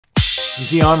You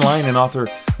see, online an author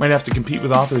might have to compete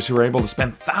with authors who are able to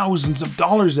spend thousands of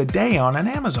dollars a day on an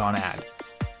Amazon ad.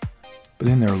 But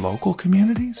in their local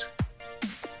communities,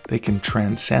 they can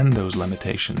transcend those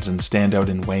limitations and stand out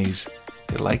in ways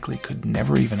they likely could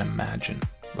never even imagine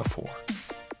before.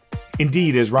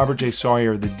 Indeed, as Robert J.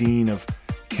 Sawyer, the Dean of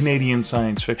Canadian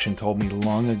Science Fiction, told me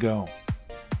long ago,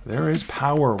 there is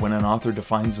power when an author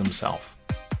defines himself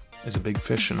as a big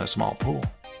fish in a small pool.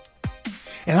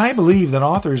 And I believe that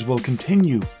authors will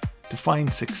continue to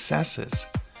find successes,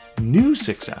 new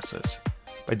successes,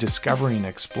 by discovering and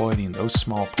exploiting those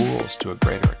small pools to a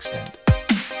greater extent.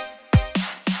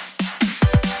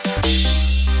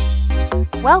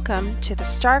 Welcome to the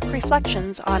Stark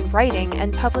Reflections on Writing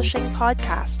and Publishing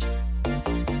podcast.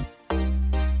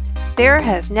 There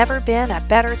has never been a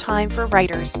better time for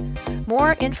writers.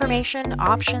 More information,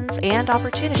 options, and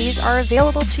opportunities are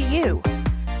available to you,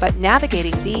 but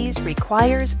navigating these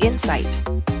requires insight.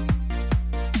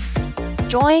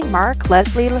 Join Mark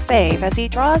Leslie Lefebvre as he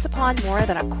draws upon more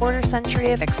than a quarter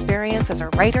century of experience as a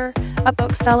writer, a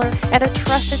bookseller, and a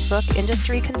trusted book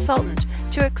industry consultant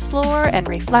to explore and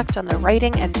reflect on the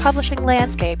writing and publishing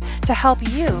landscape to help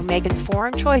you make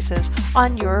informed choices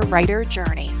on your writer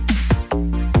journey.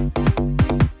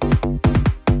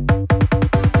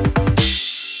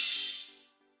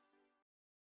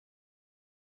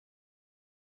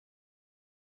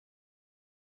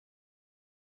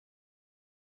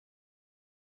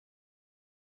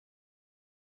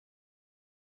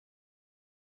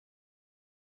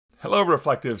 Hello,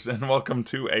 Reflectives, and welcome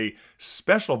to a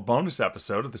special bonus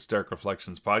episode of the Stark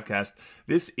Reflections podcast.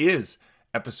 This is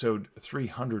episode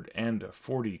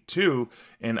 342,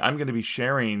 and I'm going to be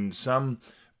sharing some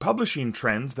publishing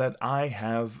trends that I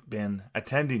have been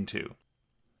attending to.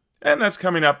 And that's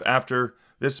coming up after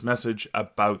this message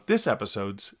about this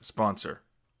episode's sponsor.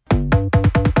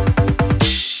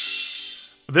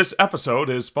 This episode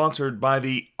is sponsored by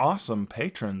the awesome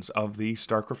patrons of the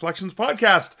Stark Reflections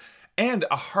podcast. And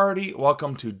a hearty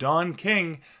welcome to Don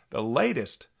King, the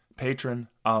latest patron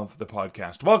of the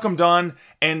podcast. Welcome, Don,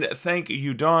 and thank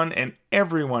you, Don, and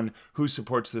everyone who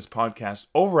supports this podcast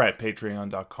over at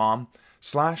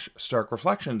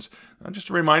patreon.com/starkreflections. Just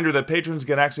a reminder that patrons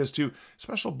get access to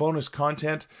special bonus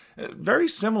content very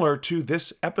similar to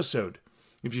this episode.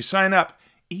 If you sign up,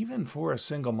 even for a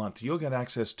single month, you'll get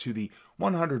access to the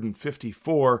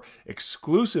 154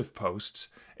 exclusive posts,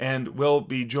 and we'll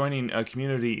be joining a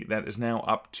community that is now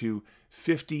up to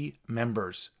 50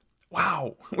 members.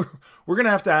 Wow, we're going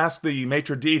to have to ask the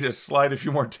maitre d' to slide a few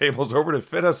more tables over to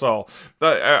fit us all.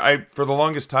 For the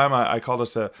longest time, I called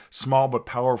us a small but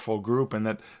powerful group, and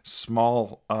that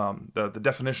small, the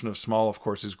definition of small, of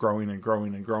course, is growing and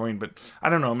growing and growing. But I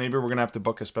don't know, maybe we're going to have to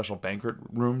book a special banquet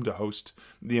room to host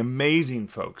the amazing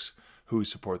folks who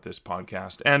support this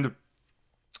podcast. And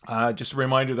just a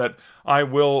reminder that I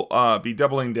will be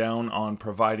doubling down on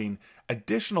providing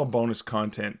additional bonus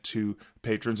content to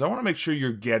patrons. I want to make sure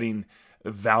you're getting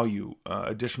value,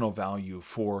 additional value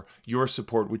for your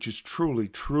support, which is truly,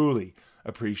 truly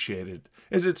appreciated.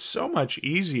 As it's so much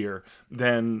easier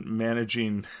than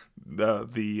managing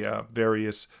the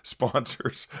various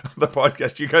sponsors of the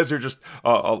podcast. You guys are just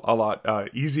a lot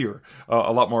easier,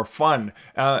 a lot more fun.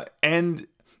 And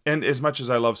as much as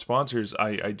I love sponsors,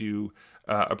 I do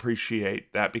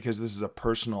appreciate that, because this is a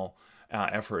personal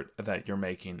effort that you're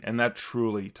making, and that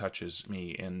truly touches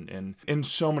me in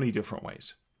so many different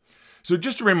ways. So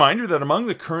just a reminder that among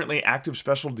the currently active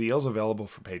special deals available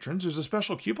for patrons, there's a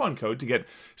special coupon code to get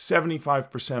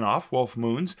 75% off Wolf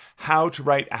Moon's How to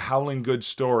Write a Howling Good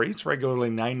Story. It's regularly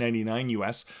 $9.99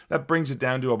 US. That brings it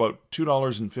down to about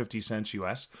 $2.50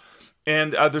 US.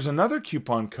 And there's another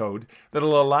coupon code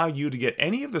that'll allow you to get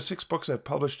any of the 6 books I've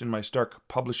published in my Stark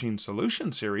Publishing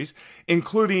Solution series,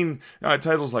 including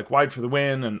titles like Wide for the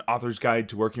Win, An Author's Guide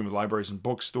to Working with Libraries and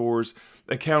Bookstores,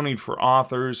 Accounting for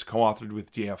Authors, co-authored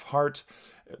with D.F. Hart,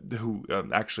 who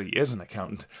actually is an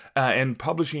accountant, and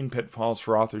Publishing Pitfalls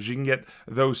for Authors. You can get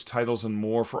those titles and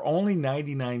more for only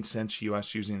 99 cents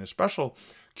US using a special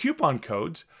coupon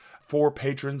codes for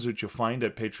patrons, which you'll find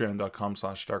at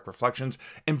patreon.com/starkreflections.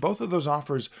 And both of those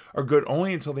offers are good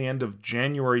only until the end of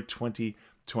January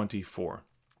 2024.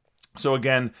 So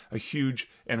again, a huge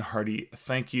and hearty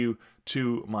thank you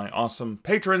to my awesome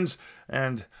patrons.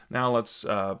 And now let's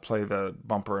play the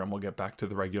bumper and we'll get back to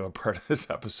the regular part of this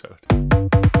episode.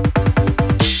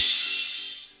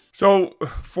 So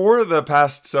for the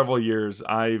past several years,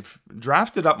 I've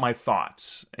drafted up my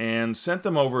thoughts and sent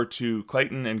them over to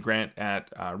Clayton and Grant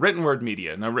at Written Word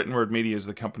Media. Now, Written Word Media is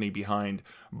the company behind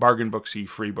Bargain Booksy,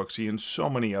 Free Booksy, and so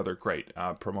many other great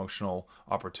promotional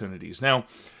opportunities. Now,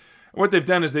 What they've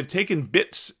done is they've taken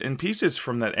bits and pieces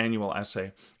from that annual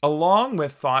essay, along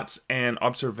with thoughts and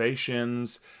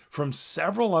observations from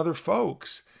several other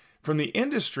folks from the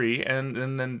industry, and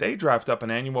then they draft up an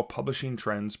annual Publishing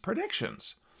Trends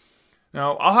predictions.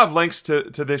 Now, I'll have links to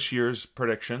this year's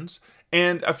predictions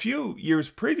and a few years'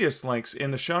 previous links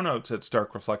in the show notes at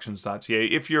starkreflections.ca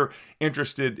if you're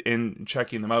interested in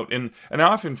checking them out. And I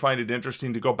often find it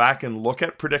interesting to go back and look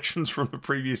at predictions from the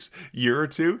previous year or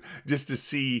two just to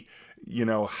see,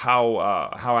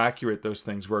 how accurate those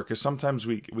things were. Because sometimes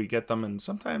we get them and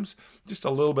sometimes just a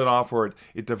little bit off, or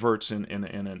it diverts in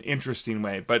an interesting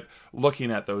way. But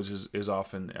looking at those is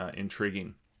often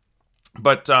intriguing.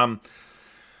 But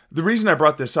the reason I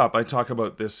brought this up, I talk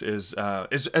about this, is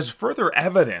as further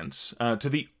evidence to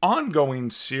the ongoing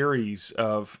series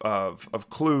of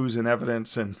clues and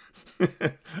evidence and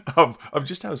of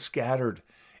just how scattered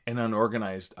and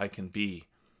unorganized I can be.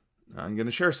 I'm going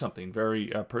to share something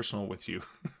very personal with you.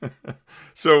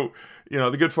 So,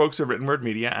 the good folks at Written Word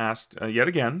Media asked yet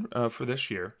again for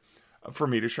this year for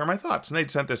me to share my thoughts, and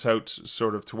they'd sent this out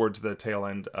sort of towards the tail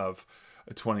end of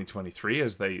 2023,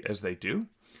 as they do.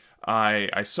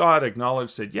 I saw it,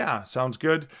 acknowledged, said, yeah, sounds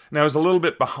good. And I was a little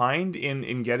bit behind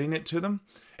in getting it to them.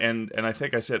 And I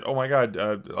think I said, oh my God,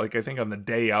 I think on the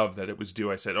day of that it was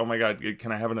due, I said, oh my God,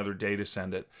 can I have another day to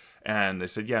send it? And they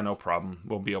said, yeah, no problem.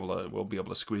 We'll be able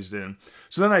to squeeze it in.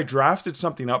 So then I drafted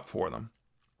something up for them,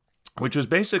 which was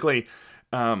basically,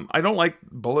 I don't like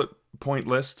bullet point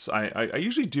lists. I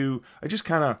usually do, I just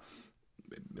kind of,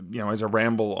 as I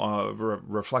ramble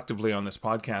reflectively on this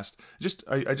podcast,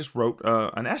 I just wrote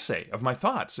an essay of my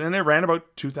thoughts, and it ran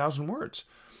about 2,000 words.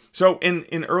 So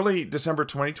in early December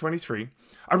 2023,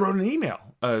 I wrote an email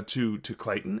to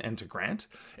Clayton and to Grant,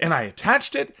 and I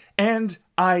attached it, and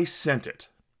I sent it.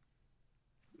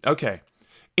 Okay,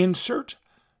 insert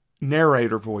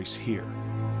narrator voice here.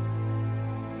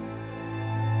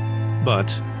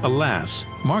 But, alas,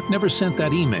 Mark never sent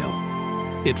that email.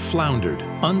 It floundered,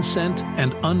 unsent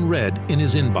and unread in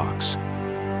his inbox,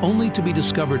 only to be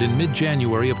discovered in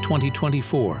mid-January of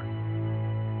 2024.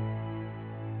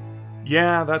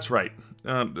 Yeah, that's right.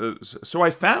 So I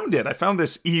found it. I found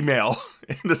this email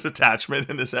in this attachment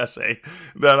in this essay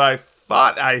that I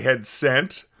thought I had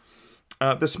sent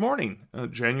this morning,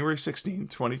 January 16,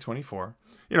 2024.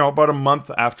 About a month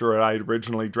after I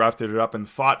originally drafted it up and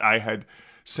thought I had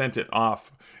sent it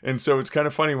off. And so it's kind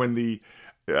of funny when their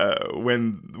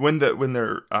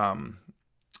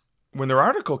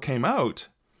article came out,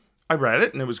 I read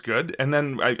it and it was good. And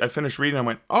then I finished reading and I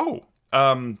went, oh,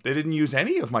 they didn't use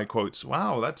any of my quotes.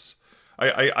 Wow,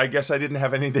 I guess I didn't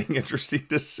have anything interesting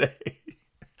to say.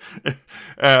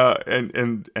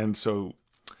 And so,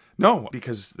 no,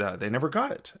 because they never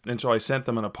got it. And so I sent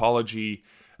them an apology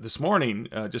this morning,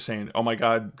 just saying, oh my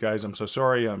God, guys, I'm so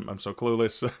sorry. I'm so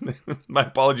clueless. My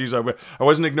apologies. I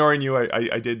wasn't ignoring you.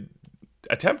 I did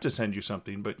attempt to send you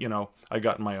something, but I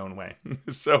got in my own way.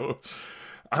 So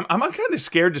I'm kind of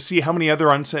scared to see how many other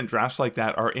unsent drafts like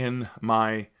that are in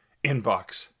my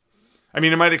inbox. I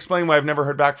mean, it might explain why I've never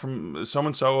heard back from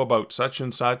so-and-so about such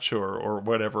and such or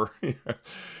whatever.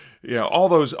 All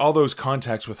those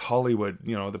contacts with Hollywood,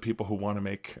 the people who want to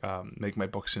make my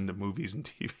books into movies and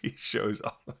TV shows.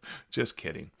 Just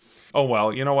kidding. Oh,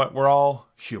 well, you know what? We're all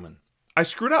human. I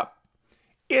screwed up.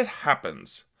 It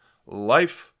happens.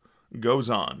 Life goes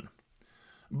on.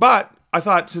 But I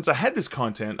thought, since I had this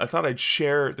content, I thought I'd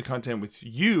share the content with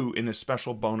you in a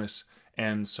special bonus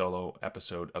and solo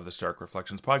episode of the Stark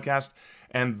Reflections podcast.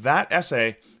 And that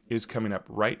essay is coming up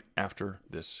right after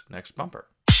this next bumper.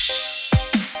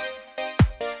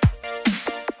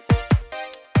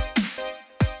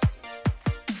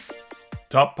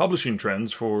 Top Publishing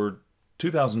Trends for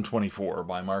 2024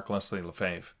 by Mark Leslie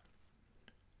Lefebvre.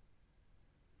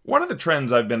 One of the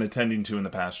trends I've been attending to in the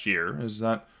past year is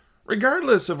that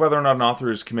regardless of whether or not an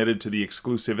author is committed to the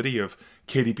exclusivity of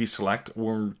KDP Select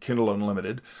or Kindle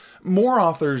Unlimited, more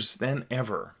authors than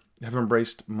ever have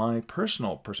embraced my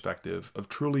personal perspective of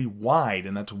truly wide,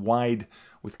 and that's wide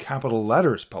with capital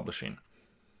letters, publishing.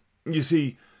 You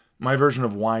see, my version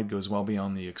of wide goes well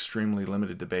beyond the extremely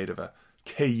limited debate of a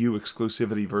KU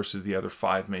exclusivity versus the other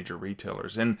 5 major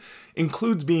retailers, and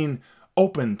includes being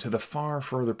open to the far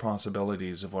further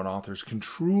possibilities of what authors can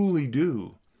truly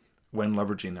do when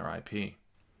leveraging their IP.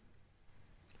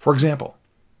 For example,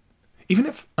 even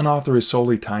if an author is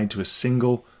solely tied to a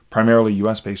single, primarily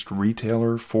US-based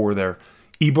retailer for their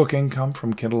ebook income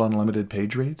from Kindle Unlimited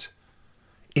page reads,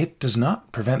 it does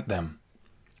not prevent them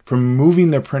from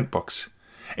moving their print books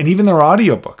and even their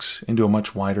audiobooks into a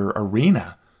much wider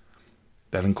arena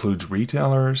that includes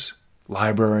retailers,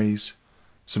 libraries,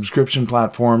 subscription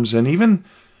platforms, and even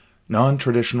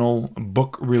non-traditional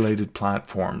book-related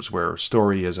platforms where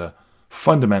story is a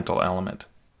fundamental element.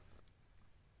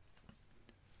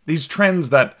 These trends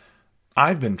that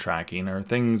I've been tracking are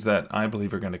things that I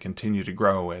believe are going to continue to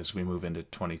grow as we move into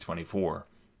 2024.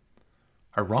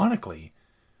 Ironically,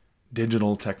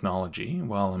 digital technology,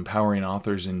 while empowering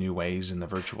authors in new ways in the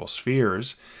virtual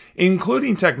spheres,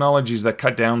 including technologies that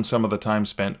cut down some of the time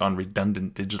spent on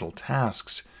redundant digital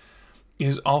tasks,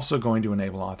 is also going to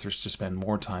enable authors to spend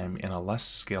more time in a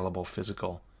less scalable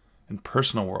physical and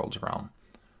personal worlds realm,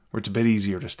 where it's a bit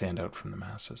easier to stand out from the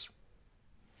masses.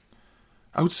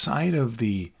 Outside of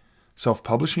the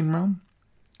self-publishing realm,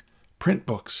 print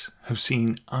books have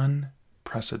seen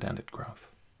unprecedented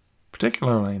growth,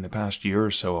 particularly in the past year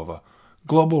or so of a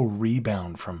global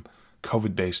rebound from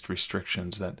COVID-based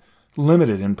restrictions that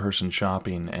limited in-person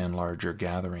shopping and larger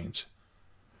gatherings.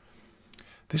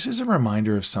 This is a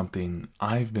reminder of something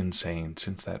I've been saying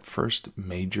since that first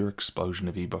major explosion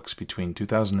of ebooks between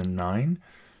 2009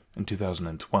 and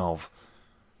 2012,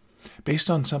 based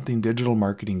on something digital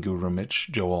marketing guru Mitch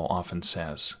Joel often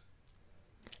says.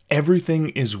 Everything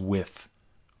is with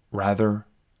rather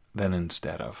than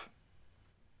instead of.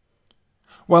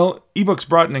 Well, ebooks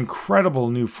brought an incredible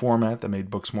new format that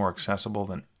made books more accessible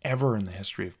than ever in the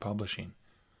history of publishing.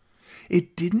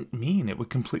 It didn't mean it would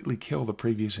completely kill the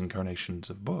previous incarnations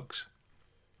of books.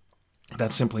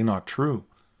 That's simply not true.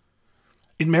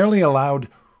 It merely allowed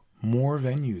more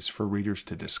venues for readers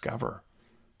to discover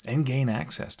and gain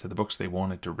access to the books they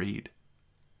wanted to read.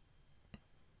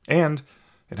 And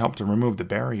it helped to remove the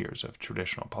barriers of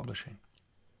traditional publishing.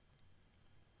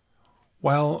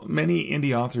 While many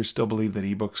indie authors still believe that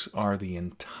ebooks are the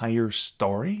entire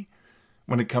story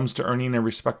when it comes to earning a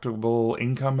respectable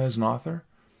income as an author,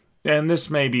 and this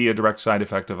may be a direct side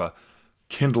effect of a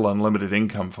Kindle Unlimited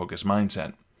income focused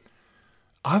mindset,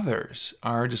 others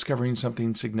are discovering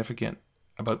something significant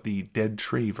about the dead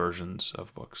tree versions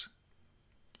of books.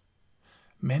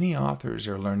 Many authors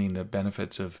are learning the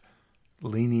benefits of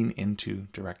leaning into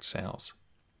direct sales.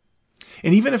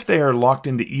 And even if they are locked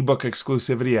into ebook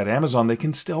exclusivity at Amazon, they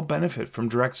can still benefit from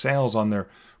direct sales on their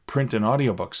print and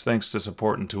audiobooks thanks to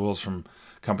support and tools from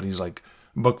companies like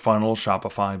BookFunnel,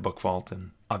 Shopify, BookVault,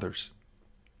 and others.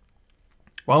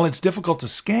 While it's difficult to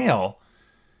scale,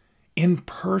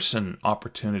 in-person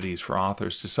opportunities for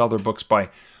authors to sell their books by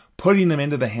putting them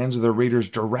into the hands of their readers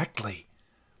directly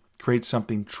create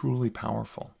something truly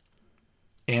powerful,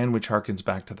 and which harkens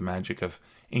back to the magic of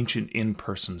ancient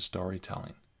in-person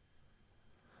storytelling.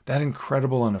 That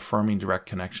incredible and affirming direct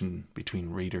connection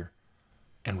between reader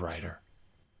and writer.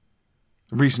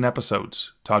 In recent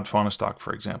episodes, Todd Fahnestock,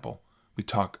 for example, we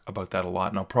talk about that a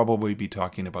lot, and I'll probably be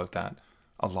talking about that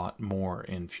a lot more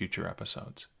in future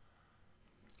episodes.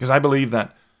 Because I believe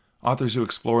that authors who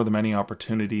explore the many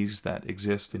opportunities that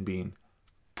exist in being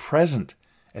present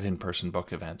at in-person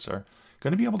book events are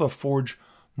going to be able to forge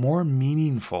more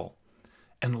meaningful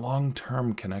and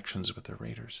long-term connections with their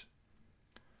readers.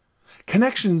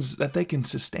 Connections that they can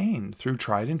sustain through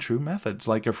tried and true methods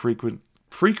like a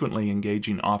frequently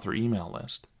engaging author email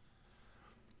list.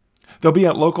 They'll be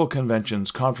at local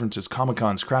conventions, conferences,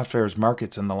 Comic-Cons, craft fairs,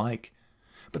 markets, and the like.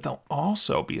 But they'll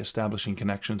also be establishing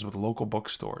connections with local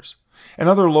bookstores and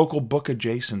other local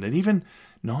book-adjacent and even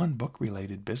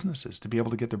non-book-related businesses to be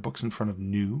able to get their books in front of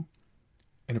new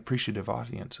and appreciative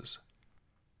audiences.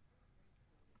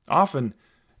 Often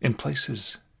in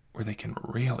places where they can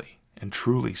really and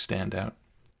truly stand out.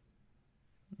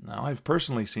 Now, I've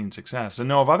personally seen success and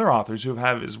know of other authors who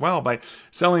have as well by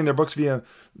selling their books via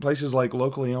places like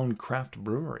locally owned craft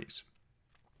breweries.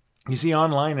 You see,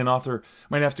 online an author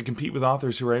might have to compete with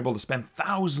authors who are able to spend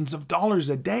thousands of dollars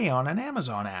a day on an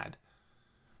Amazon ad.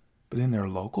 But in their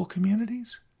local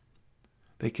communities,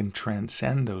 they can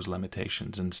transcend those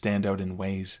limitations and stand out in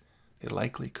ways they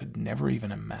likely could never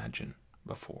even imagine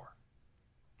before.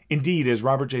 Indeed, as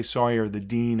Robert J. Sawyer, the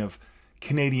Dean of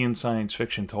Canadian Science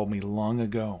Fiction, told me long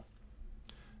ago,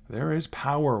 there is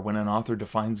power when an author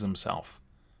defines himself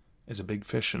as a big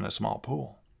fish in a small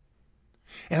pool.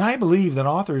 And I believe that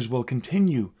authors will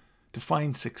continue to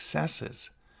find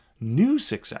successes, new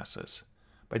successes,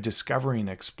 by discovering and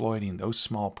exploiting those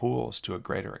small pools to a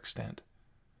greater extent.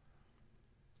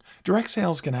 Direct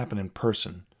sales can happen in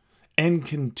person and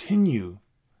continue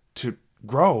to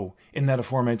grow in that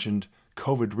aforementioned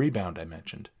COVID rebound I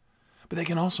mentioned. But they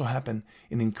can also happen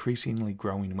in increasingly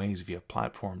growing ways via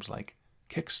platforms like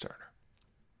Kickstarter.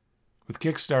 With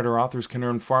Kickstarter, authors can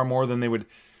earn far more than they would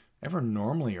ever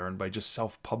normally earn by just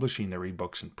self-publishing their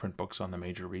ebooks and print books on the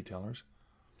major retailers.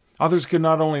 Authors can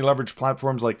not only leverage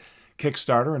platforms like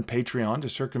Kickstarter and Patreon to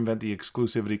circumvent the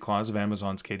exclusivity clause of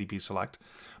Amazon's KDP Select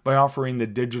by offering the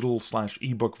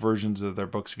digital/ebook versions of their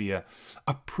books via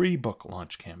a pre-book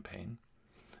launch campaign.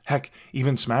 Heck,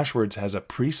 even Smashwords has a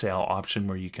pre-sale option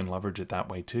where you can leverage it that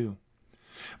way too.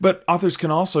 But authors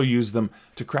can also use them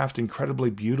to craft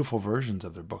incredibly beautiful versions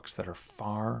of their books that are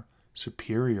far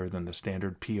superior than the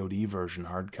standard POD version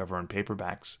hardcover and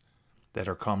paperbacks that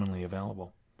are commonly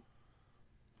available.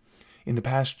 In the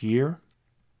past year,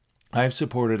 I've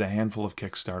supported a handful of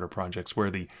Kickstarter projects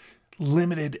where the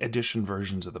limited edition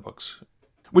versions of the books,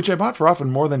 which I bought for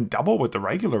often more than double what the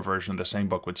regular version of the same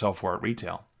book would sell for at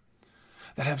retail,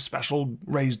 that have special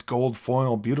raised gold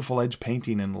foil, beautiful edge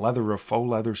painting, and leather or faux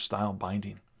leather style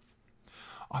binding.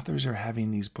 Authors are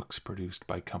having these books produced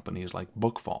by companies like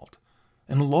Book Vault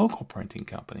and local printing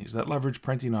companies that leverage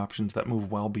printing options that move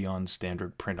well beyond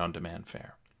standard print-on-demand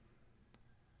fare.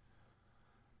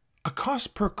 A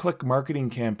cost-per-click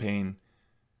marketing campaign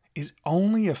is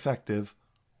only effective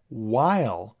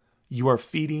while you are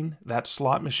feeding that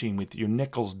slot machine with your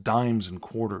nickels, dimes, and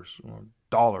quarters, or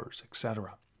dollars,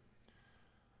 etc.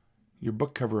 Your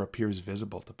book cover appears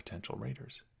visible to potential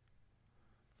readers.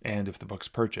 And if the book's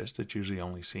purchased, it's usually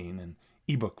only seen in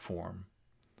ebook form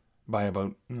by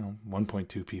about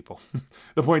 1.2 people.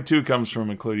 The 0.2 comes from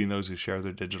including those who share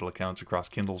their digital accounts across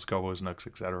Kindles, Kobos, Nooks,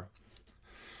 etc.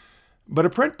 But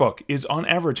a print book is on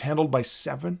average handled by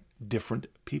 7 different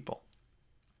people.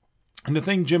 And the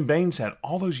thing Jim Bain said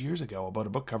all those years ago about a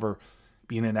book cover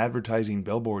being an advertising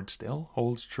billboard still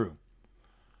holds true.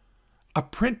 A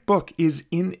print book is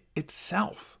in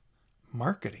itself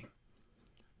marketing.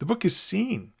 The book is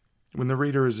seen when the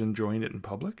reader is enjoying it in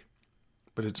public,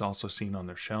 but it's also seen on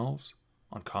their shelves,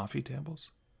 on coffee tables,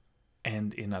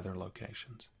 and in other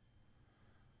locations.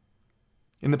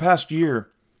 In the past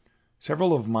year,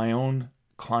 several of my own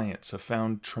clients have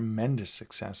found tremendous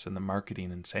success in the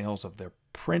marketing and sales of their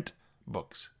print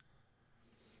books.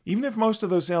 Even if most of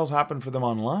those sales happen for them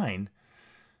online,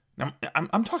 now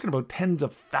I'm talking about tens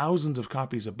of thousands of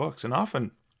copies of books, and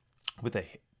often with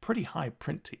a pretty high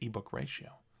print to ebook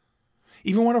ratio.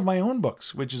 Even one of my own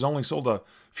books, which has only sold a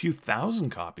few thousand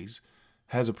copies,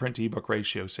 has a print to ebook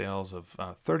ratio sales of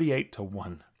 38 to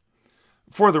 1.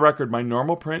 For the record, my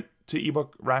normal print to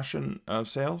ebook ration of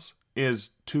sales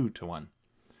is 2 to 1.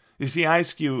 You see, I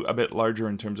skew a bit larger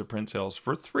in terms of print sales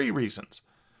for 3 reasons.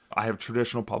 I have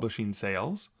traditional publishing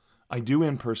sales, I do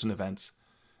in-person events,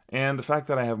 and the fact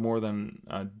that I have more than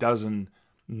a dozen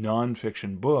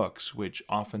nonfiction books which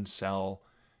often sell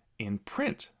in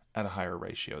print at a higher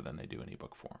ratio than they do in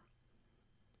ebook form.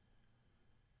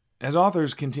 As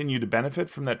authors continue to benefit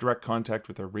from that direct contact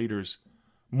with their readers,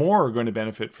 more are going to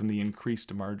benefit from the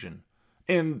increased margin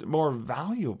and more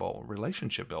valuable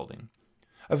relationship building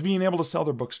of being able to sell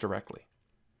their books directly.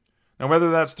 Now,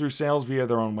 whether that's through sales via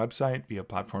their own website, via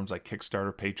platforms like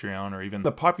Kickstarter, Patreon, or even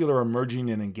the popular emerging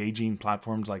and engaging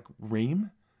platforms like Ream,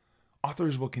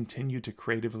 authors will continue to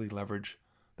creatively leverage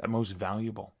that most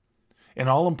valuable and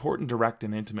all-important direct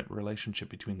and intimate relationship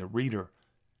between the reader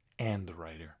and the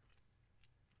writer.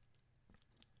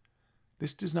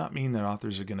 This does not mean that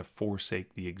authors are going to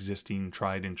forsake the existing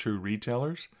tried and true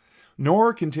retailers,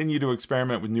 nor continue to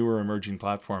experiment with newer emerging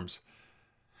platforms.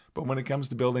 But when it comes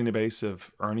to building a base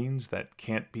of earnings that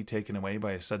can't be taken away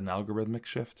by a sudden algorithmic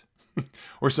shift,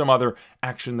 or some other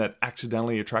action that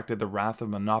accidentally attracted the wrath of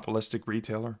a monopolistic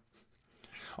retailer,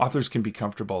 authors can be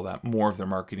comfortable that more of their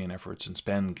marketing efforts and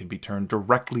spend can be turned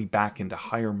directly back into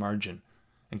higher margin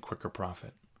and quicker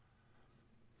profit.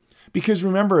 Because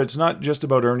remember, it's not just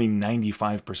about earning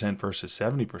 95% versus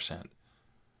 70%.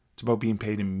 It's about being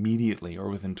paid immediately or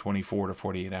within 24 to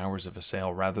 48 hours of a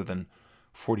sale rather than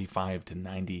 45 to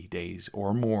 90 days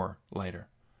or more later.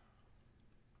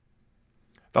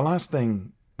 The last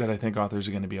thing that I think authors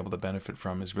are going to be able to benefit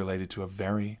from is related to a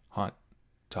very hot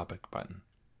topic button.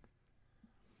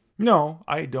 No,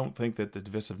 I don't think that the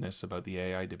divisiveness about the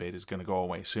AI debate is going to go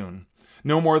away soon.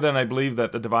 No more than I believe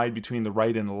that the divide between the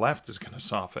right and the left is going to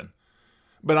soften.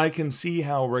 But I can see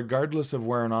how, regardless of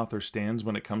where an author stands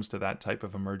when it comes to that type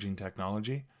of emerging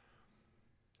technology,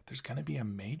 there's going to be a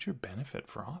major benefit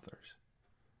for authors.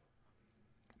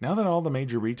 Now that all the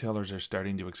major retailers are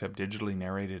starting to accept digitally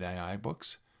narrated AI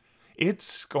books,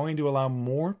 it's going to allow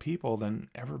more people than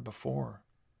ever before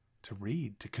to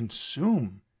read, to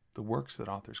consume the works that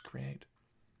authors create.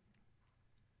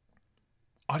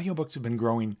 Audiobooks have been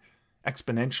growing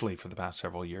exponentially for the past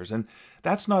several years, and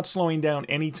that's not slowing down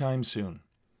anytime soon.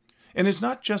 And it's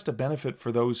not just a benefit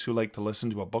for those who like to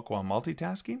listen to a book while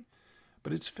multitasking,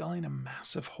 but it's filling a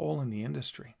massive hole in the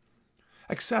industry.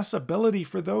 accessibility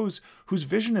for those whose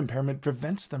vision impairment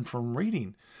prevents them from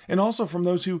reading, and also from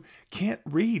those who can't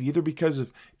read either because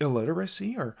of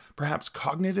illiteracy or perhaps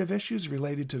cognitive issues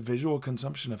related to visual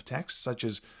consumption of text, such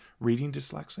as reading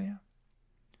dyslexia.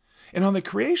 And on the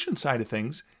creation side of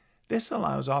things, this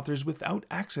allows authors without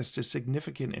access to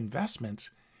significant investments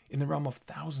in the realm of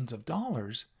thousands of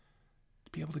dollars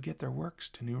to be able to get their works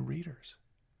to new readers.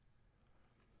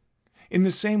 In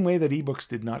the same way that ebooks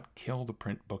did not kill the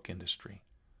print book industry,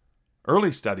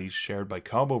 early studies shared by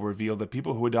Kobo revealed that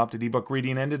people who adopted ebook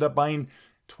reading ended up buying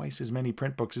twice as many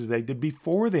print books as they did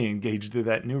before they engaged in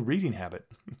that new reading habit.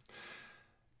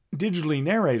 Digitally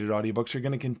narrated audiobooks are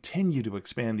going to continue to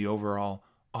expand the overall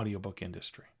audiobook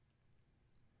industry.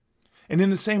 And in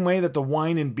the same way that the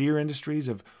wine and beer industries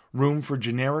have room for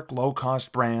generic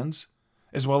low-cost brands,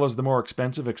 as well as the more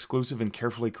expensive, exclusive, and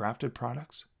carefully crafted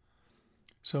products,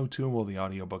 so too will the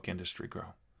audiobook industry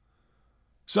grow.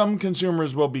 Some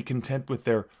consumers will be content with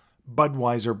their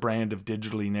Budweiser brand of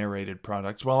digitally narrated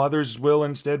products, while others will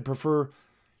instead prefer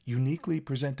uniquely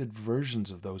presented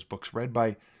versions of those books read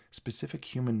by specific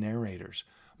human narrators,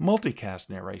 multicast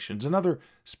narrations, and other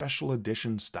special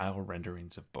edition style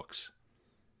renderings of books.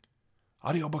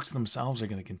 Audiobooks themselves are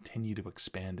going to continue to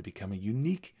expand to become a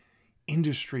unique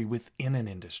industry within an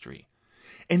industry.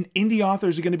 And indie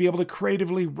authors are going to be able to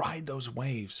creatively ride those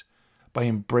waves by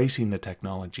embracing the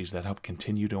technologies that help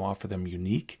continue to offer them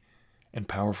unique and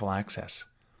powerful access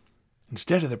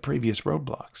instead of the previous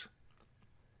roadblocks.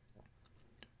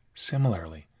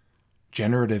 Similarly,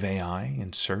 generative AI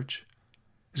in search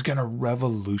is going to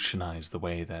revolutionize the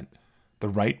way that the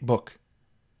right book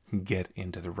can get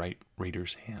into the right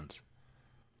reader's hands.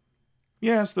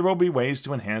 Yes, there will be ways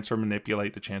to enhance or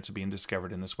manipulate the chance of being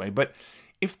discovered in this way, but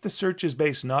if the search is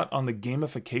based not on the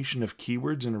gamification of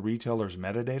keywords in a retailer's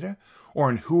metadata, or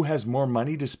on who has more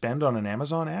money to spend on an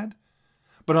Amazon ad,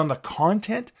 but on the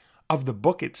content of the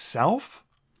book itself,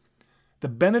 the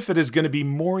benefit is going to be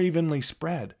more evenly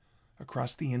spread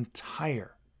across the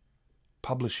entire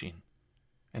publishing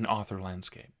and author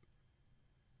landscape.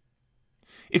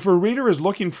 If a reader is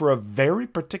looking for a very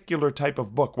particular type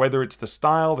of book, whether it's the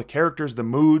style, the characters, the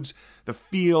moods, the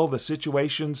feel, the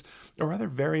situations, or other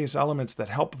various elements that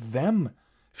help them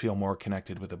feel more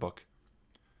connected with the book,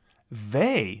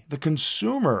 they, the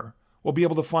consumer, will be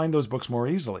able to find those books more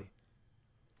easily.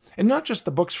 And not just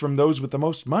the books from those with the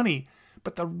most money,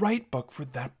 but the right book for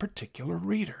that particular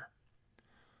reader.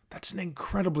 That's an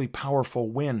incredibly powerful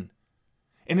win.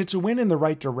 And it's a win in the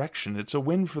right direction. It's a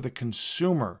win for the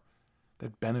consumer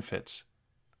that benefits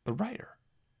the writer.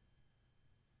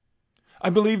 I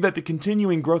believe that the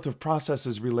continuing growth of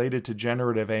processes related to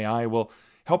generative AI will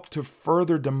help to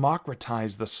further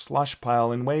democratize the slush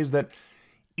pile in ways that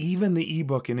even the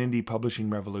ebook and indie publishing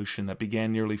revolution that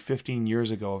began nearly 15 years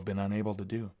ago have been unable to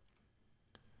do.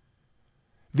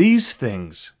 These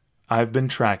things I've been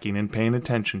tracking and paying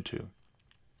attention to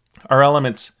are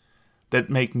elements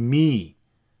that make me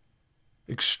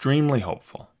extremely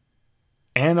hopeful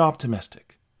and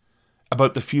optimistic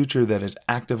about the future that is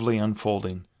actively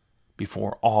unfolding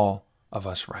before all of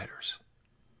us writers.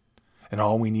 And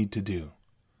all we need to do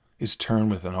is turn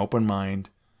with an open mind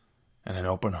and an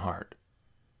open heart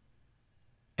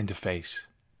and to face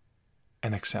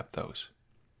and accept those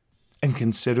and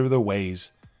consider the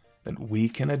ways that we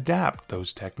can adapt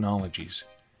those technologies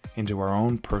into our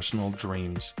own personal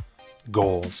dreams,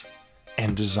 goals,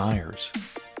 and desires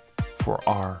for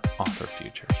our author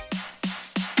futures.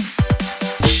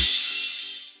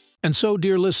 And so,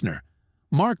 dear listener,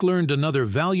 Mark learned another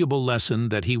valuable lesson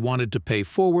that he wanted to pay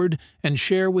forward and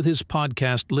share with his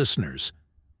podcast listeners.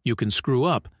 You can screw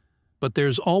up, but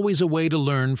there's always a way to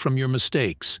learn from your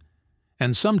mistakes.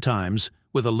 And sometimes,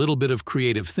 with a little bit of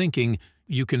creative thinking,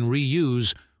 you can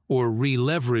reuse or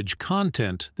re-leverage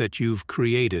content that you've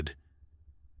created.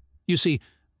 You see,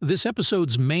 this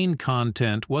episode's main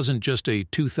content wasn't just a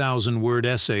 2,000-word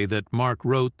essay that Mark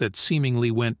wrote that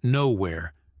seemingly went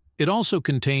nowhere. It also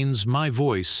contains my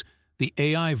voice, the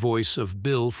AI voice of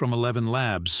Bill from 11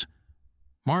 Labs.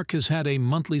 Mark has had a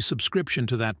monthly subscription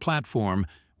to that platform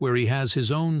where he has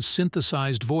his own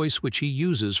synthesized voice which he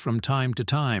uses from time to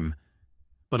time.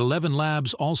 But 11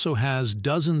 Labs also has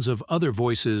dozens of other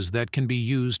voices that can be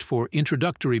used for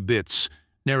introductory bits,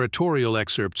 narratorial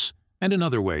excerpts, and in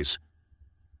other ways.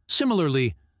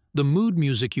 Similarly, the mood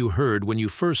music you heard when you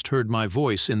first heard my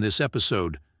voice in this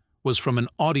episode was from an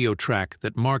audio track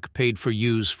that Mark paid for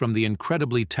use from the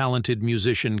incredibly talented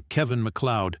musician Kevin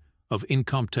MacLeod of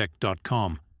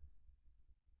Incompetech.com.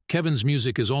 Kevin's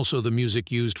music is also the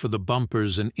music used for the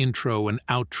bumpers and intro and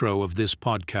outro of this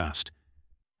podcast.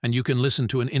 And you can listen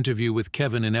to an interview with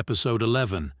Kevin in episode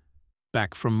 11.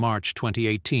 back from March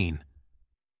 2018.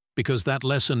 Because that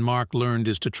lesson Mark learned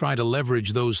is to try to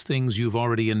leverage those things you've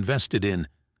already invested in,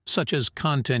 such as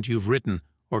content you've written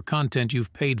or content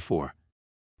you've paid for.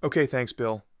 Okay, thanks,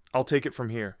 Bill. I'll take it from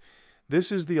here.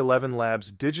 This is the 11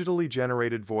 Labs digitally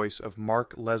generated voice of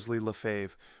Mark Leslie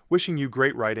Lefebvre, wishing you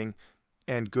great writing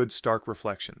and good Stark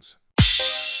reflections.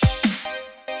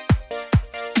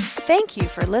 Thank you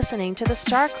for listening to the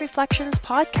Stark Reflections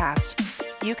podcast.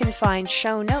 You can find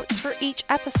show notes for each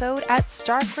episode at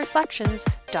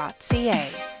starkreflections.ca.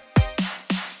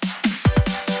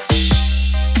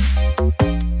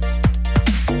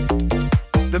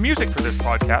 The music for this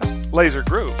podcast, Laser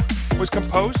Groove, was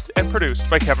composed and produced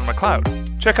by Kevin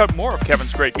MacLeod. Check out more of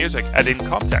Kevin's great music at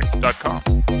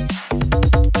incomptech.com.